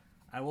 Although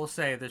I will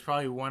say there's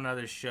probably one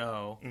other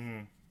show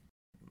in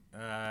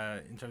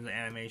terms of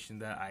animation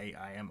that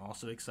I am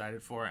also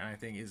excited for, and I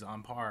think is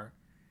on par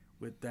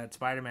with that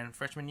Spider-Man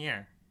freshman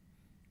year.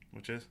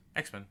 Which is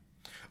X-Men.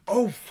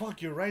 Oh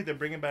fuck, you're right. They're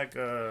bringing back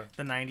the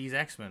 '90s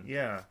X-Men.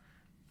 Yeah,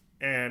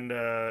 and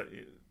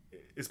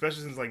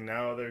especially since like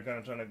now they're kind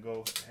of trying to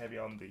go heavy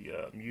on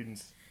the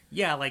mutants.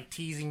 Yeah, like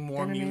teasing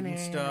more mutant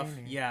stuff.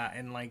 Yeah,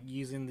 and like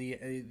using the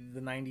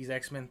 '90s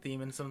X-Men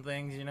theme in some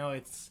things.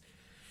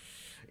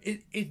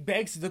 It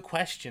begs the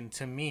question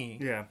to me.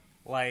 Yeah.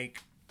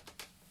 Like,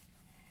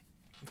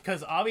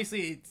 because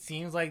obviously it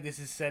seems like this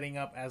is setting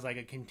up as like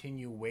a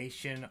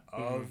continuation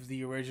of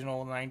the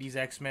original '90s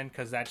X-Men,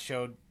 because that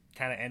show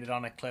kind of ended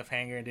on a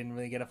cliffhanger and didn't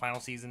really get a final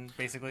season,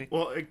 basically.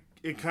 Well,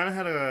 it kind of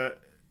had a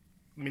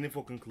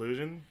meaningful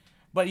conclusion.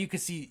 But you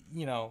could see,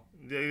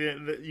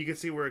 you could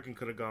see where it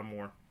could have gone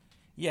more.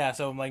 Yeah,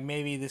 so like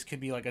maybe this could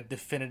be like a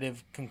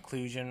definitive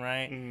conclusion,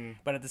 right? Mm.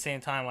 But at the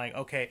same time, like,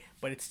 okay,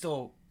 but it's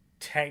still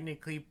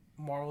technically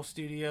Marvel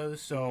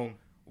Studios, so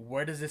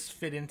where does this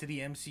fit into the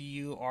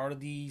MCU? Are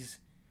the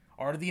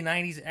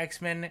 '90s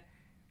X-Men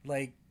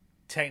like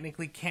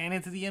technically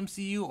canon to the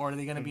MCU, or are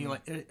they gonna be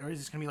like, or is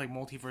this gonna be like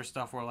multiverse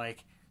stuff where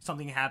like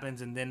something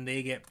happens and then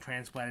they get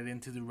transplanted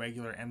into the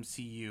regular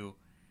MCU?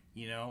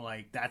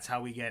 Like that's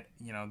how we get,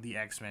 the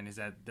X-Men, is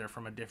that they're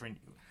from a different,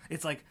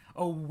 it's like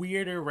a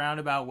weirder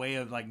roundabout way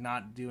of like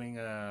not doing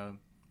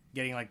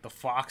getting like the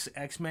Fox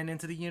X-Men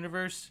into the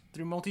universe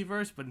through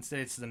multiverse, but instead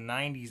it's the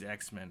 '90s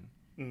X-Men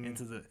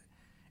into the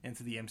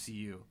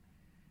MCU,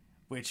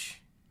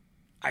 which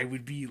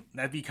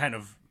that'd be kind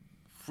of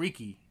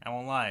freaky, I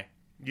won't lie.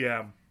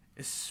 Yeah.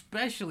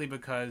 Especially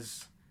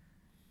because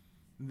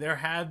there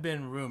have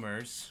been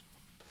rumors,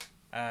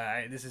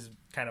 this is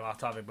kind of off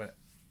topic, but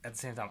at the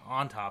same time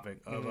on topic,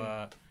 of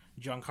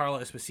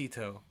Giancarlo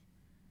Esposito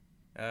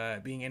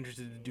being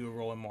interested to do a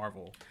role in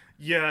Marvel.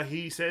 Yeah,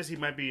 he says he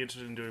might be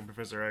interested in doing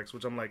Professor X,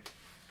 which I'm like,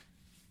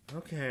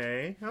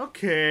 okay.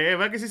 If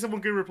I can see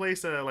someone could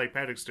replace like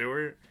Patrick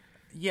Stewart.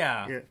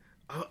 Yeah.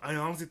 I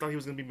honestly thought he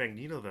was gonna be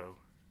Magneto though.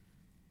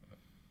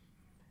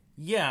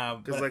 Yeah,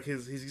 because like he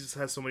just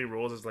has so many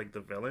roles as like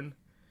the villain,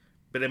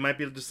 but it might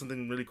be just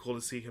something really cool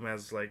to see him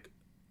as like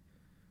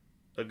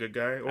a good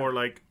guy, or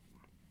like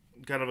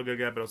kind of a good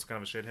guy, but also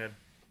kind of a shithead.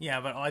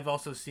 Yeah, but I've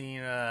also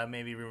seen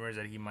maybe rumors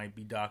that he might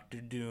be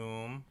Doctor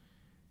Doom.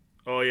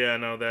 Oh yeah,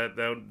 no,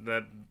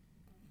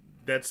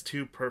 that's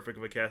too perfect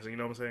of a casting. You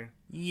know what I'm saying?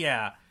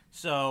 Yeah.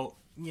 So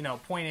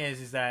point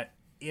is that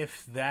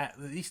if that,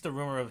 at least the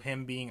rumor of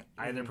him being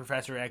either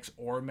Professor X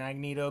or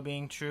Magneto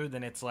being true,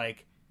 then it's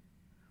like,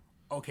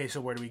 okay,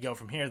 so where do we go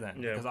from here then?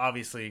 Yeah. Because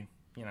obviously,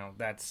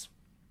 that's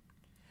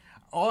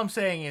all I'm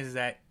saying is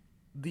that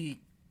the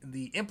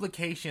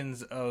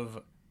implications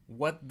of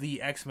what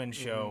the X-Men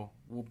show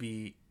will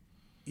be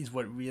is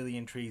what really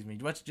intrigues me.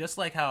 Just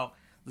like how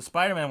the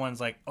Spider-Man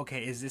one's like,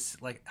 okay, is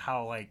this like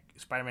how like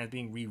Spider-Man is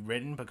being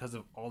rewritten because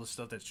of all the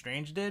stuff that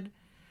Strange did,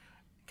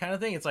 kind of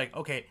thing. It's like,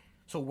 okay,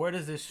 so where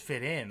does this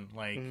fit in?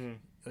 Like,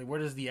 like where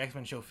does the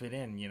X-Men show fit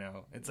in? You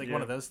know, it's like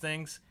one of those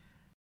things.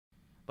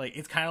 Like,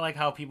 it's kind of like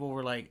how people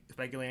were like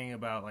speculating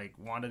about like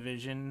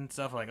WandaVision and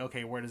stuff. Like,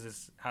 okay, how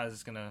is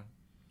this gonna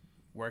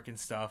work and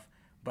stuff?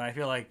 But I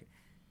feel like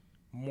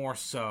more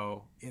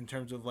so in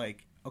terms of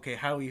like, okay,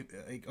 how we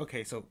like,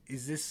 okay, so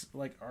is this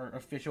like our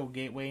official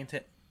gateway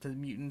into the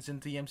mutants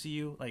into the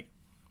MCU? Like,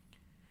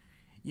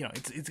 you know,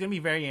 it's gonna be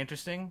very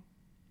interesting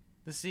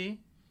to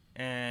see,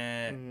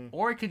 and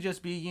or it could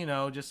just be, you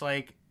know, just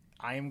like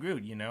I Am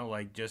Groot, you know,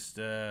 like just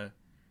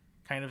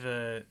kind of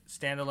a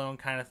standalone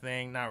kind of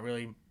thing, not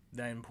really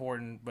that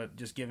important, but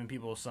just giving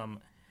people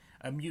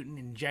a mutant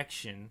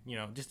injection, you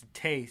know, just a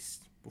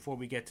taste before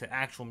we get to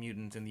actual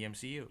mutants in the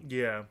MCU.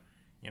 Yeah,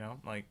 you know,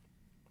 like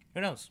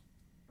who knows?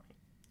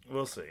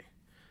 We'll see.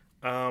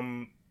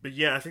 But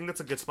yeah, I think that's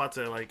a good spot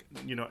to like,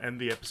 you know, end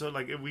the episode.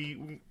 Like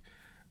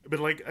but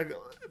like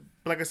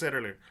I said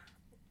earlier,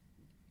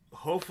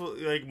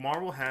 hopefully, like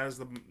Marvel has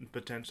the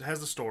potential, has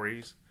the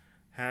stories,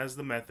 has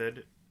the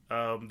method.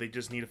 They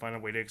just need to find a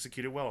way to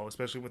execute it well,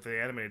 especially with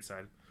the animated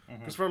side.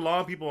 Because for a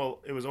lot of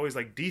people, it was always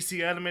like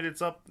DC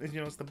animated's up,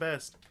 you know, it's the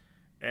best.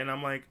 And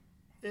I'm like,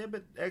 yeah,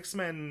 but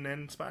X-Men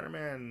and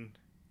Spider-Man,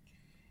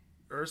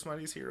 Earth's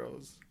Mightiest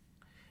Heroes.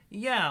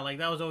 Yeah, like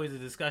that was always a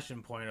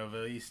discussion point of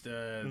at least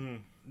the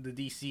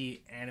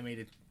DC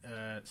animated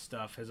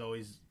stuff has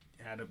always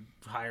had a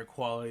higher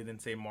quality than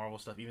say Marvel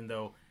stuff. Even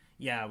though,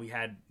 yeah, we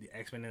had the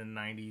X-Men in the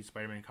 '90s,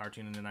 Spider-Man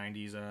cartoon in the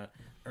 '90s,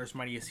 Earth's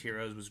Mightiest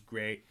Heroes was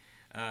great.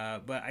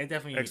 But I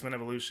definitely X-Men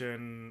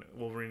Evolution,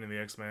 Wolverine and the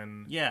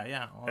X-Men.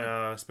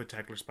 Yeah.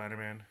 Spectacular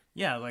Spider-Man.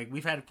 Yeah, like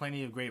we've had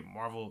plenty of great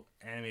Marvel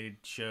animated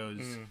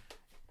shows.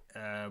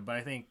 But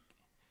I think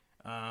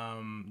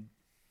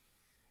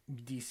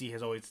DC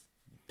has always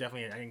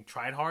definitely, I think,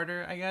 tried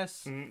harder, I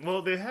guess.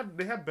 Well, they have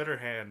better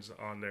hands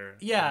on there.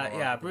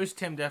 Yeah. Bruce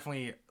Timm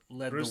definitely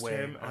led the way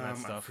Timm, on that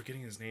stuff. I'm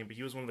forgetting his name, but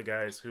he was one of the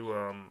guys who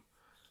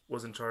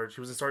was in charge.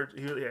 He was in charge.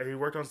 He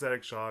worked on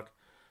Static Shock.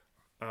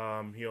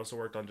 He also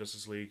worked on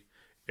Justice League,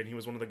 and he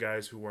was one of the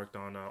guys who worked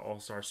on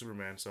All-Star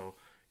Superman. So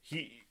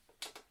he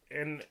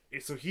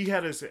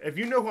had his. If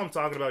you know who I'm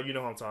talking about, you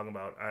know who I'm talking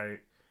about.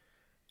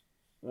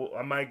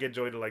 I might get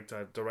Joey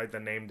to write the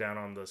name down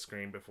on the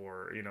screen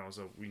before, you know,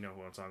 so we know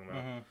who I'm talking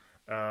about.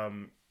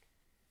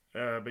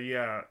 But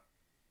yeah,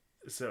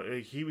 so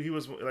he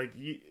was like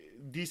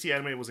DC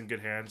animated was in good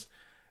hands.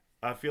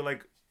 I feel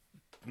like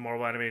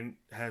Marvel animated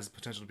has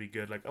potential to be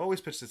good. Like I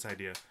always pitch this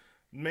idea: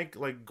 make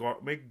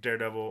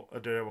Daredevil a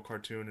Daredevil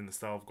cartoon in the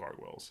style of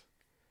Gargoyles.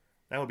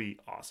 That would be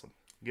awesome.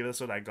 Give us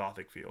that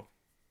gothic feel.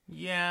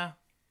 Yeah,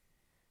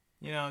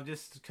 you know,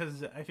 just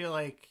because I feel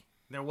like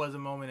there was a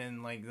moment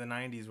in like the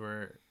 '90s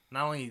where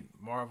not only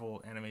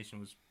Marvel animation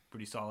was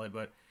pretty solid,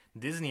 but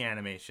Disney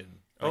animation.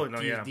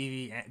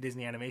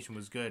 Disney animation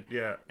was good.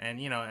 Yeah.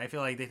 And you know, I feel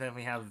like they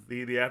definitely have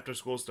the after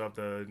school stuff,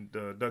 the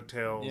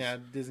DuckTales. Yeah,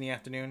 Disney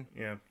Afternoon.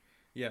 Yeah.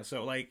 Yeah,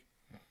 so like,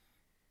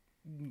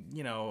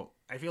 you know,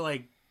 I feel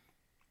like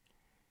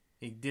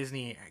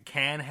Disney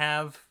can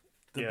have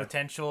the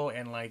potential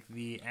and like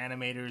the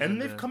animators, and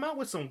they've come out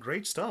with some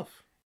great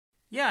stuff.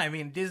 Yeah, I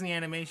mean, Disney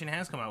Animation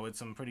has come out with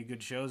some pretty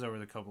good shows over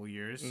the couple of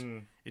years.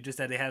 It's just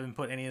that they haven't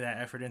put any of that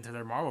effort into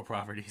their Marvel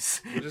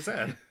properties. Which is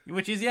sad.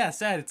 Which is,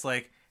 sad. It's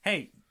like,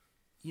 hey,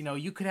 you know,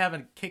 you could have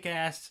a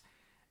kick-ass,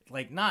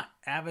 like, not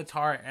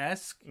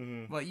Avatar-esque,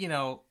 but, you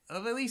know,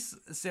 of at least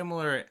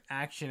similar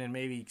action and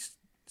maybe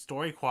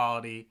story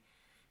quality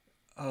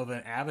of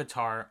an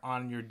Avatar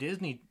on your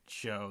Disney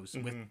shows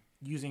with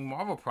using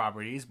Marvel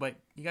properties, but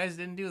you guys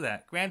didn't do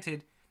that.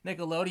 Granted,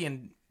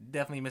 Nickelodeon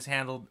definitely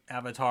mishandled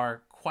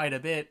Avatar quite a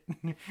bit.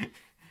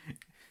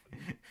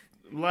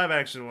 Live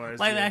action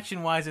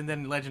wise, and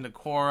then Legend of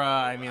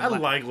Korra. I mean, I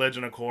like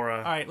Legend of Korra.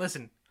 All right,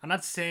 listen, I'm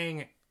not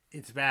saying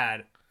it's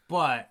bad,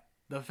 but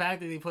the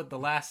fact that they put the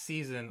last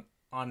season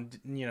on,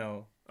 you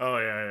know. Oh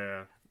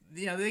yeah.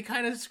 You know, they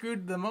kind of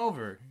screwed them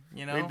over.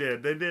 You know,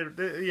 they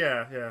did.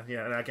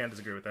 Yeah, and I can't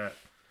disagree with that.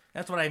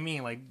 That's what I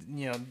mean. Like,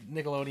 you know,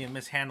 Nickelodeon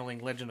mishandling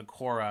Legend of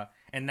Korra.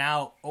 And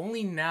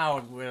only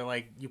now, where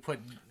like you put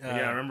I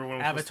remember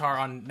when Avatar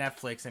on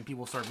Netflix and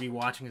people start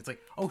rewatching, it's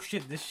like, oh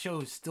shit, this show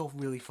is still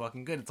really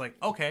fucking good. It's like,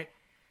 okay,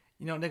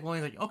 you know,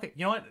 Nickelodeon's like, okay,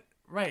 you know what?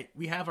 Right,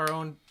 we have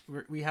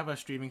a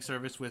streaming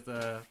service with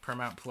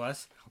Paramount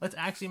Plus. Let's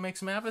actually make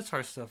some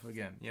Avatar stuff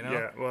again. You know?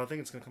 Yeah. Well, I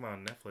think it's gonna come out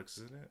on Netflix,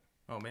 isn't it?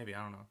 Oh, maybe,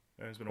 I don't know.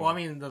 It's been well, I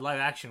mean the live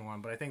action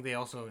one, but I think they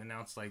also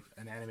announced like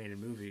an animated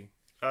movie.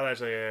 Oh,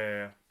 actually,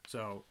 yeah.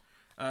 So,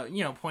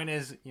 you know, point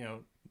is, you know,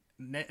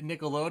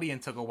 Nickelodeon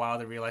took a while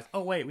to realize,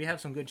 oh wait, we have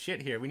some good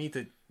shit here. We need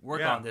to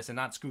work on this and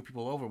not screw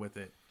people over with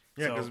it.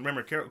 Yeah, because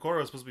remember, Korra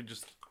was supposed to be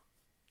just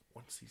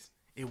one season.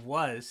 It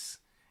was,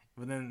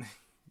 but then,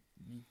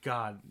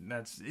 God,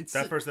 that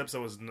first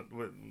episode was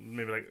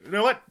maybe like, you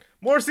know what?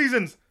 More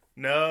seasons.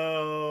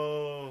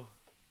 No.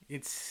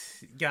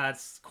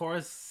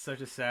 Korra's such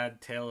a sad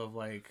tale of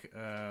like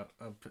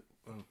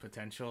of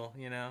potential,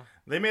 you know.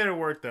 They made it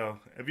work though.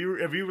 If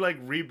you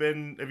like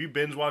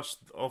binge watched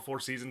all 4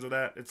 seasons of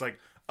that, it's like,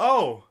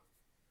 oh,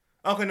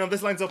 okay, no,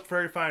 this lines up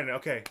very fine.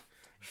 Okay,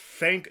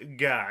 thank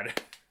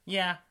God.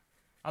 Yeah.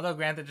 Although,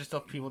 granted, there's still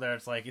people there.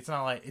 It's not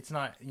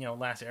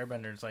Last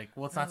Airbender. It's like,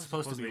 well, it's not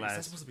supposed to be last.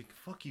 It's not supposed to be.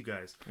 Fuck you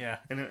guys. Yeah.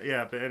 And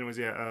yeah, but anyways,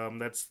 yeah.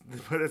 That's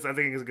I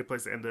think it's a good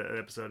place to end the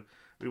episode.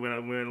 We went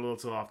a little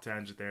too off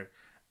tangent there.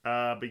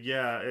 But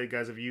yeah,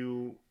 guys, if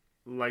you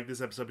like this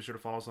episode, be sure to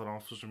follow us on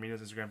all social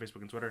medias: Instagram, Facebook,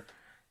 and Twitter.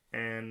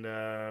 And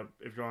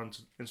if you're on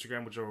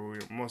Instagram, which we're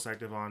most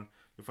active on,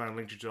 you'll find a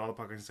link to all the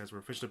podcast sites we're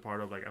officially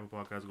part of, like Apple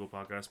Podcasts, Google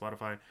Podcasts,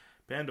 Spotify,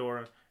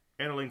 Pandora,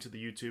 and a link to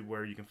the YouTube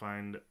where you can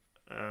find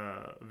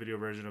a video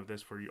version of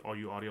this for all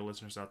you audio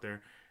listeners out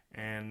there.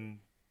 And,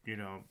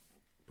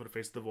 put a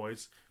face to the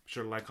voice. Be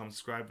sure to like, comment,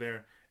 subscribe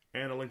there.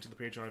 And a link to the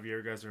Patreon if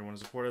you guys want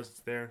to support us.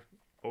 It's there.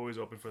 Always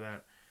open for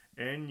that.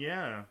 And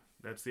yeah,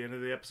 that's the end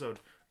of the episode.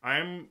 I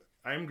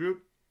am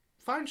Groot.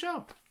 Fine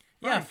show.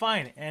 Yeah,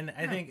 fine. And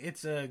I think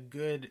it's a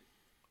good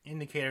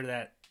indicator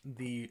that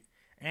the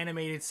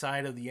animated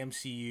side of the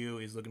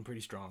MCU is looking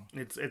pretty strong.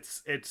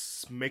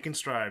 It's making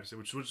strides,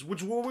 which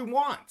what we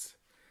want.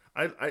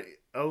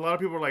 A lot of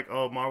people are like,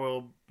 oh,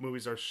 Marvel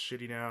movies are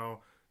shitty now.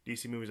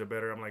 DC movies are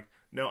better. I'm like,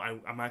 no,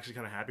 I'm actually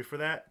kind of happy for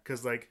that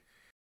because, like,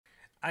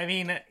 I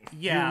mean,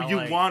 yeah,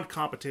 you want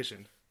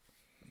competition.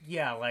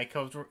 Yeah,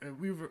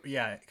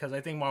 because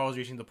I think Marvel's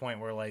reaching the point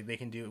where like they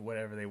can do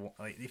whatever they want.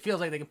 Like, it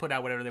feels like they can put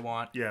out whatever they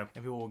want. Yeah,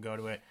 and people will go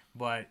to it.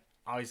 But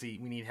obviously,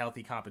 we need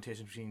healthy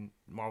competition between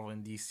Marvel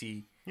and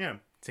DC. Yeah,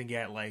 to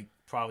get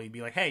probably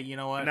be like, hey, you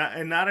know what?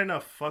 Not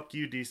enough. Fuck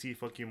you, DC.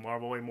 Fuck you,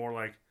 Marvel. Way more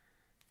like,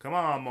 come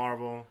on,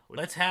 Marvel.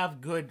 Let's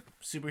have good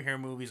superhero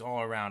movies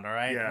all around. All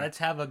right. Yeah. Let's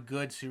have a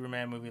good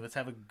Superman movie. Let's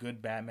have a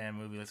good Batman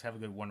movie. Let's have a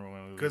good Wonder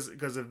Woman movie.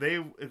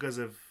 Because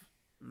if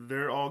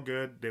they're all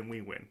good, then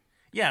we win.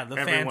 Yeah,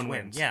 everyone fans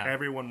win. Yeah,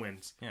 everyone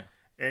wins. Yeah,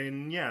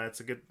 and yeah, that's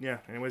a good. Yeah.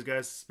 Anyways,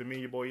 guys, it's been me,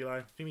 your boy Eli.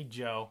 It's been me,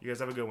 Joe. You guys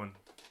have a good one.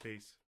 Peace.